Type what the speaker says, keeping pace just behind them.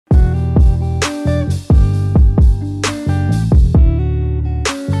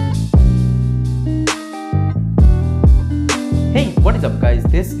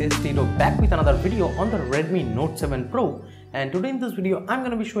back with another video on the Redmi Note 7 Pro, and today in this video I'm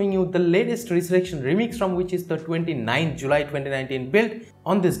going to be showing you the latest Resurrection Remix ROM, which is the 29th July 2019 build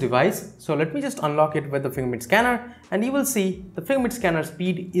on this device. So let me just unlock it with the fingerprint scanner and you will see the fingerprint scanner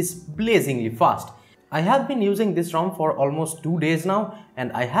speed is blazingly fast. I have been using this ROM for almost 2 days now,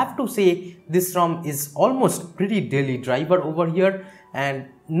 and I have to say this ROM is almost pretty daily driver over here and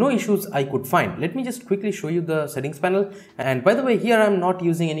no issues I could find. Let me just quickly show you the settings panel. And by the way, here I'm not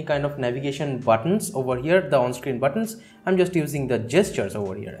using any kind of navigation buttons over here, the on-screen buttons. I'm just using the gestures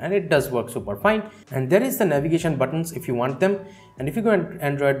over here and it does work super fine. And there is the navigation buttons if you want them. And if you go on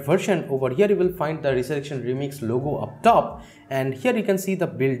Android version, over here you will find the Resurrection Remix logo up top. And here you can see the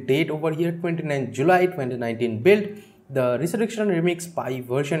build date over here, 29th July 2019 build. The Resurrection Remix Pi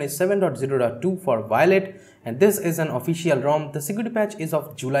version is 7.0.2 for Violet, and this is an official ROM. The security patch is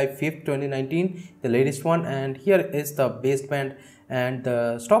of July 5th, 2019, the latest one, and here is the baseband, and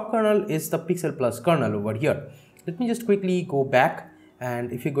the stock kernel is the Pixel Plus kernel over here. Let me just quickly go back,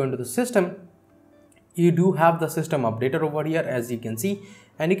 and if you go into the system, you do have the system updater over here, as you can see,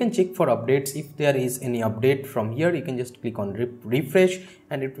 and you can check for updates. If there is any update from here, you can just click on refresh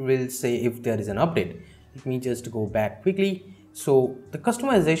and it will say if there is an update. Let me just go back quickly. So the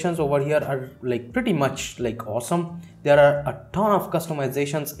customizations over here are like pretty much like awesome. There are a ton of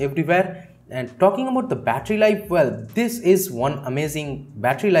customizations everywhere. And talking about the battery life, well, this is one amazing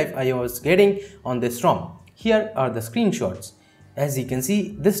battery life I was getting on this ROM. Here are the screenshots. As you can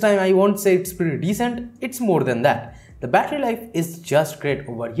see, this time I won't say it's pretty decent, it's more than that. The battery life is just great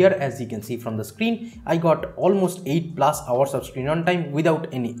over here. As you can see from the screen, I got almost 8+ hours of screen on time without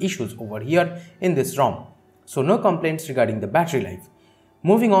any issues over here in this ROM. So no complaints regarding the battery life.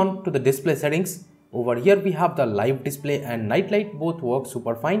 Moving on to the display settings. Over here we have the live display and night light, both work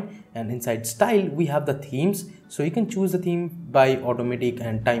super fine. And inside style we have the themes. So you can choose the theme by automatic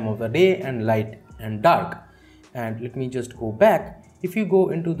and time of the day and light and dark. And let me just go back. If you go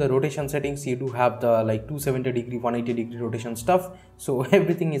into the rotation settings, you do have the like 270 degree, 180 degree rotation stuff. So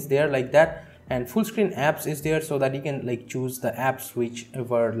everything is there like that. And full screen apps is there so that you can like choose the apps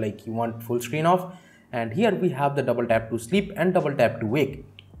whichever like you want full screen of. And here we have the double tap to sleep and double tap to wake.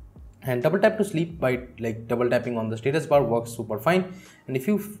 And double tap to sleep by like double tapping on the status bar works super fine. And if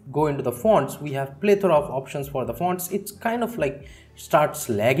you go into the fonts, we have plethora of options for the fonts. It's kind of like starts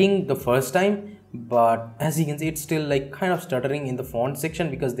lagging the first time, but as you can see, it's still like kind of stuttering in the font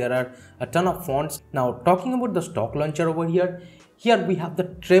section because there are a ton of fonts. Now talking about the stock launcher over here, we have the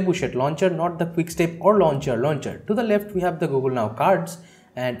trebuchet launcher, not the quick step or launcher. To the left we have the Google Now cards,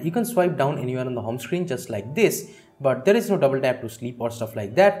 and you can swipe down anywhere on the home screen just like this, but there is no double tap to sleep or stuff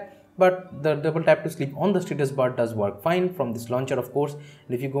like that. But the double tap to sleep on the status bar does work fine from this launcher, of course.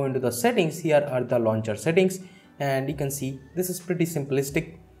 And if you go into the settings, here are the launcher settings, and you can see this is pretty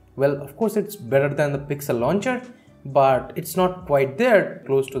simplistic. Well, of course it's better than the Pixel launcher, but it's not quite there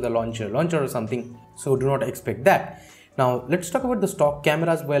close to the launcher or something, so do not expect that. Now let's talk about the stock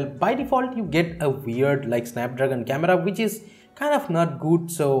cameras. Well, by default you get a weird like Snapdragon camera, which is kind of not good,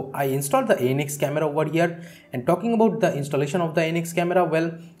 so I installed the ANX camera over here. And talking about the installation of the ANX camera,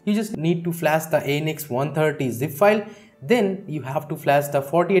 well, you just need to flash the ANX 130 zip file, then you have to flash the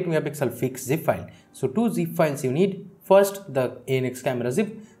 48 megapixel fixed zip file. So two zip files you need. First the ANX camera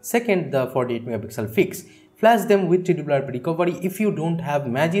zip, second the 48 megapixel fix. Flash them with TWRP recovery. If you don't have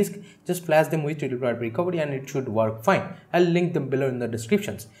Magisk, just flash them with TWRP recovery and it should work fine. I'll link them below in the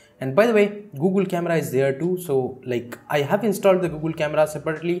descriptions. And by the way, Google camera is there too. So like I have installed the Google camera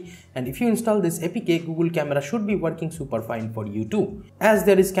separately, and if you install this APK, Google camera should be working super fine for you too. As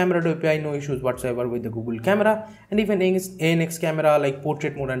there is camera to API, no issues whatsoever with the Google camera, and even ANX camera like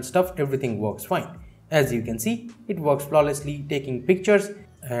portrait mode and stuff, everything works fine. As you can see, it works flawlessly taking pictures.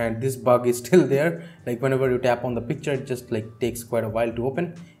 And this bug is still there, like whenever you tap on the picture it just like takes quite a while to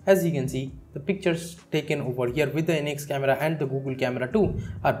open. As you can see, the pictures taken over here with the NX camera and the Google camera too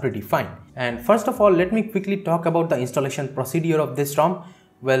are pretty fine. And first of all, let me quickly talk about the installation procedure of this ROM.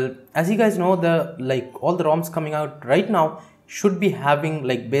 Well, as you guys know, the like all the ROMs coming out right now should be having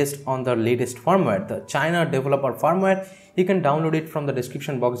like based on the latest firmware, the China developer firmware. You can download it from the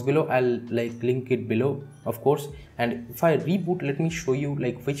description box below. I'll like link it below, of course. And if I reboot, let me show you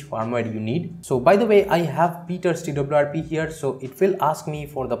like which firmware you need. So by the way, I have Peter's TWRP here, so it will ask me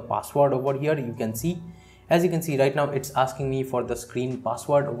for the password over here. You can see, as you can see right now, it's asking me for the screen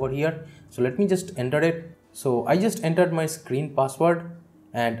password over here. So let me just enter it. So I just entered my screen password,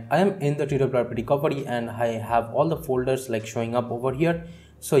 and I am in the TWRP recovery, and I have all the folders like showing up over here.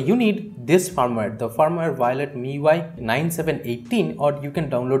 So you need this firmware, the firmware Violet MIUI 9.7.18, or you can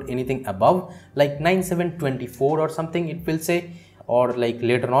download anything above like 9.7.24 or something it will say, or like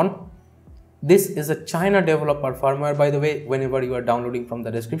later on. This is a China developer firmware, by the way. Whenever you are downloading from the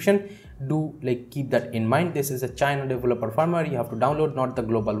description, do keep that in mind. This is a China developer firmware you have to download, not the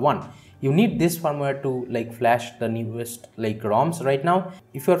global one. You need this firmware to flash the newest ROMs right now.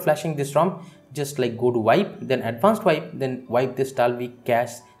 If you are flashing this ROM, just go to wipe, then advanced wipe, then wipe this Talvi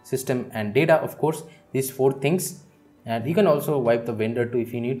cache, system and data, of course, these 4 things. And you can also wipe the vendor too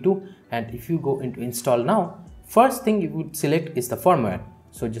if you need to. And if you go into install now, first thing you would select is the firmware.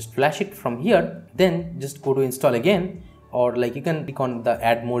 So just flash it from here, then just go to install again, or you can click on the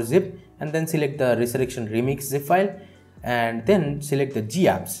add more zip and then select the ResurrectionRemix zip file, and then select the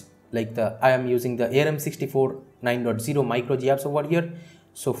GApps. I am using the ARM64 9.0 micro GApps over here.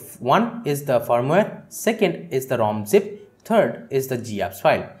 So 1 is the firmware, 2nd is the ROM zip, 3rd is the GApps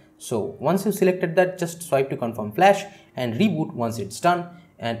file. So once you selected that, just swipe to confirm flash and reboot once it's done,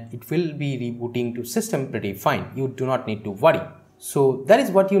 and it will be rebooting to system pretty fine. You do not need to worry. So that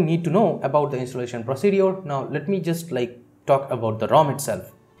is what you need to know about the installation procedure. Now let me just talk about the ROM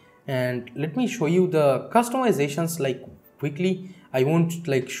itself, and let me show you the customizations quickly. I won't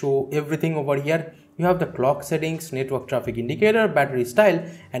show everything over here. You have the clock settings, network traffic indicator, battery style,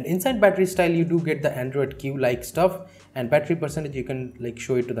 and inside battery style you do get the Android Q stuff, and battery percentage you can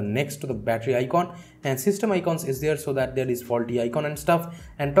show it to the next to the battery icon, and system icons is there so that there is VoLTE icon and stuff.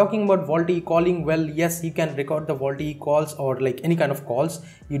 And talking about VoLTE calling, well, yes, you can record the VoLTE calls or any kind of calls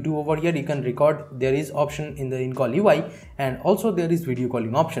you do over here. You can record. There is option in the in-call UI, and also there is video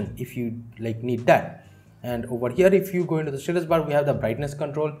calling option if you need that. And over here, if you go into the status bar, we have the brightness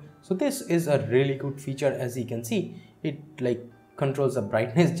control. So this is a really good feature. As you can see, it controls the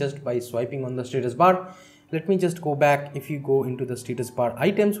brightness just by swiping on the status bar. Let me just go back. If you go into the status bar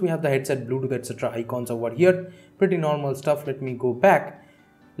items, we have the headset, Bluetooth, etc. icons over here. Pretty normal stuff. Let me go back.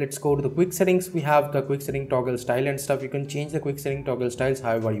 Let's go to the quick settings. We have the quick setting toggle style and stuff. You can change the quick setting toggle styles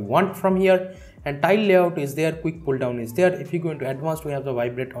however you want from here. And tile layout is there, quick pull down is there. If you go into advanced, we have the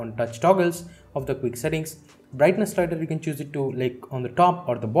vibrate on touch toggles of the quick settings. Brightness slider, you can choose it to on the top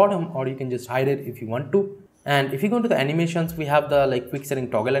or the bottom, or you can just hide it if you want to. And if you go into the animations, we have the quick setting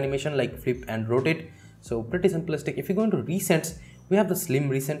toggle animation flip and rotate. So pretty simplistic. If you go into recents, we have the slim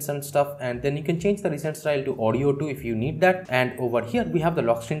recents and stuff, and then you can change the recent style to audio too if you need that. And over here we have the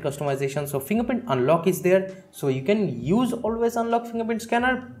lock screen customization. So fingerprint unlock is there, so you can use always unlock fingerprint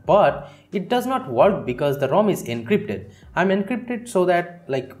scanner, but it does not work because the ROM is encrypted. I'm encrypted so that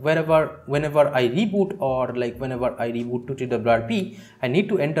whenever I reboot, or whenever I reboot to TWRP, I need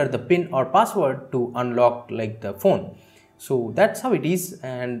to enter the PIN or password to unlock the phone. So that's how it is,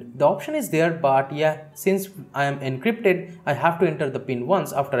 and the option is there, but yeah, since I am encrypted, I have to enter the PIN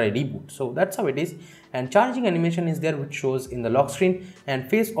once after I reboot. So that's how it is. And charging animation is there, which shows in the lock screen, and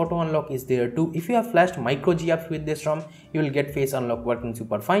face auto unlock is there too. If you have flashed micro GApps with this ROM, you will get face unlock working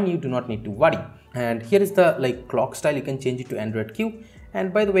super fine. You do not need to worry. And here is the clock style. You can change it to Android Q.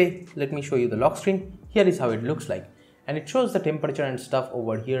 And by the way, let me show you the lock screen. Here is how it looks like, and it shows the temperature and stuff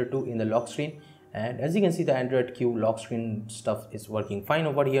over here too in the lock screen. And as you can see, the Android Q lock screen stuff is working fine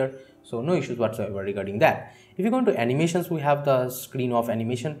over here, so no issues whatsoever regarding that. If you go into animations, we have the screen off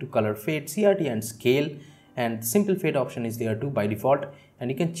animation to color fade, CRT and scale, and simple fade option is there too by default. And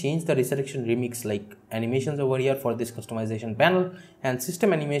you can change the ResurrectionRemix animations over here for this customization panel, and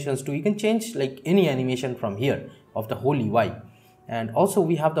system animations too. You can change any animation from here of the whole UI. And also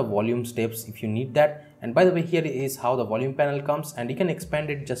we have the volume steps if you need that. And by the way, here is how the volume panel comes, and you can expand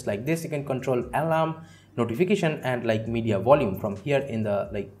it just like this. You can control alarm, notification, and media volume from here in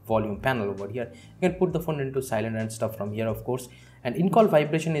the volume panel over here. You can put the phone into silent and stuff from here, of course. And in-call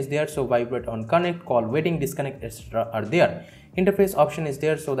vibration is there, so vibrate on connect, call waiting, disconnect, etc. are there. Interface option is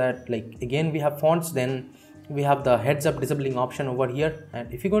there, so that again we have fonts, then we have the heads up disabling option over here.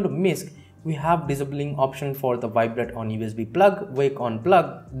 And if you go to MISC, we have disabling option for the vibrate on USB plug, wake on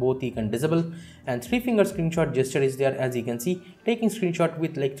plug, both you can disable. And 3-finger screenshot gesture is there. As you can see, taking screenshot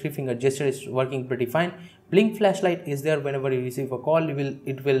with 3-finger gesture is working pretty fine. Blink flashlight is there. Whenever you receive a call,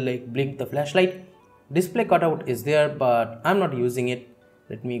 it will blink the flashlight. Display cutout is there, but I'm not using it.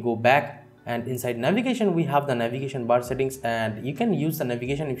 Let me go back. And inside navigation, we have the navigation bar settings, and you can use the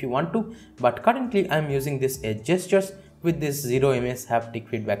navigation if you want to, but currently I'm using this edge gestures with this 0 ms haptic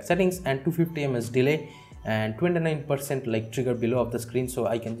feedback settings and 250 ms delay and 29% trigger below of the screen, so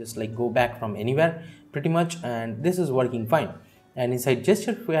I can just go back from anywhere pretty much, and this is working fine. And inside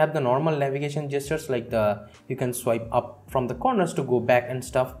gestures, we have the normal navigation gestures, you can swipe up from the corners to go back and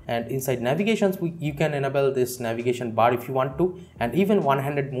stuff. And inside navigations, you can enable this navigation bar if you want to, and even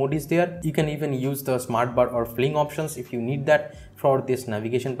one-handed mode is there. You can even use the smart bar or fling options if you need that for this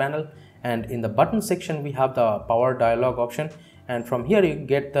navigation panel. And in the button section, we have the power dialog option, and from here you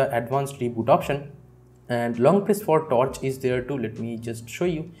get the advanced reboot option, and long press for torch is there too. Let me just show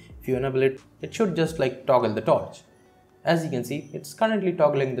you. If you enable it, it should just like toggle the torch. As you can see, it's currently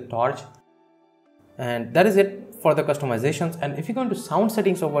toggling the torch, and that is it for the customizations. And if you go into sound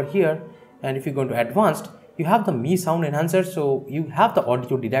settings over here, and if you go into advanced, you have the Mi sound enhancer, so you have the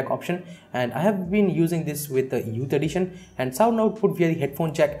audio DRAC option, and I have been using this with the youth edition, and sound output via the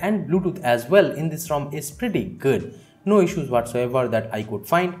headphone jack and Bluetooth as well in this ROM is pretty good. No issues whatsoever that I could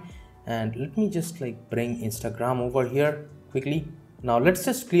find. And let me just like bring Instagram over here quickly. Now let's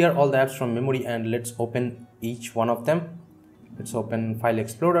just clear all the apps from memory and let's open each one of them. Let's open File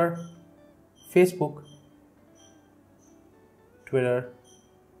Explorer, Facebook, Twitter,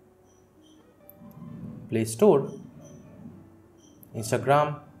 Play Store,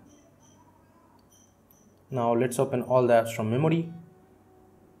 Instagram. Now let's open all the apps from memory.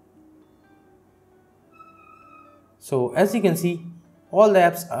 So as you can see, all the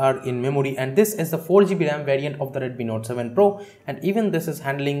apps are in memory, and this is the 4GB RAM variant of the Redmi Note 7 Pro, and even this is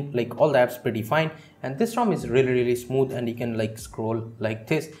handling like all the apps pretty fine, and this ROM is really smooth, and you can like scroll like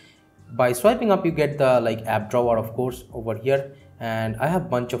this. By swiping up you get the like app drawer of course over here, and I have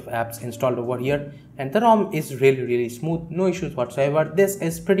bunch of apps installed over here, and the ROM is really smooth, no issues whatsoever. This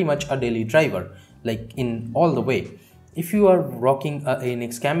is pretty much a daily driver, like in all the way. If you are rocking a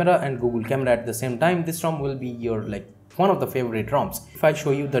ANX camera and Google camera at the same time, this ROM will be your like one of the favorite ROMs. If I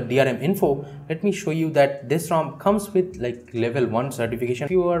show you the DRM info, let me show you that this ROM comes with like level 1 certification.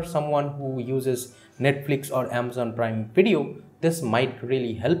 If you are someone who uses Netflix or Amazon Prime Video, this might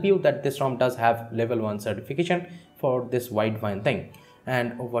really help you that this ROM does have level 1 certification for this wideband thing.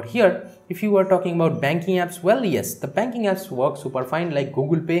 And over here, if you are talking about banking apps, well yes, the banking apps work super fine. Like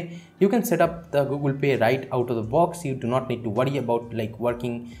Google Pay, you can set up the Google Pay right out of the box. You do not need to worry about like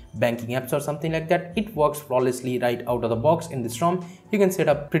working banking apps or something like that. It works flawlessly right out of the box in this ROM. You can set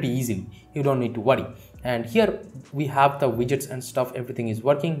up pretty easily, you don't need to worry. And here we have the widgets and stuff, everything is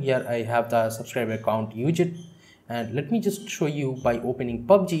working. Here I have the subscriber account widget, and let me just show you by opening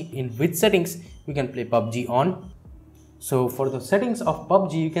PUBG. In which settings you can play PUBG on. So for the settings of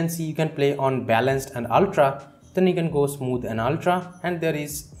PUBG, you can see you can play on balanced and ultra, then you can go smooth and ultra, and there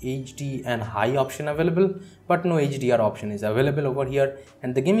is HD and high option available, but no HDR option is available over here,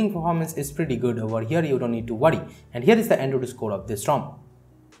 and the gaming performance is pretty good over here, you don't need to worry. And here is the Android score of this ROM.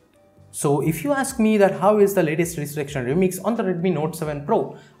 So if you ask me that how is the latest Resurrection Remix on the Redmi Note 7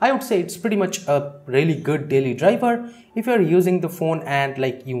 Pro, I would say it's pretty much a really good daily driver if you're using the phone and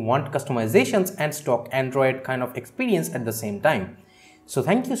like you want customizations and stock Android kind of experience at the same time. So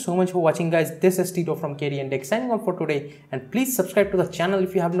thank you so much for watching guys. This is Tito from KDN Tech signing off for today, and please subscribe to the channel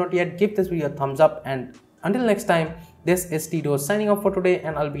if you have not yet. Give this video a thumbs up, and until next time, this is Tito signing off for today,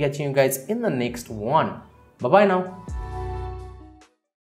 and I'll be catching you guys in the next one. Bye bye now.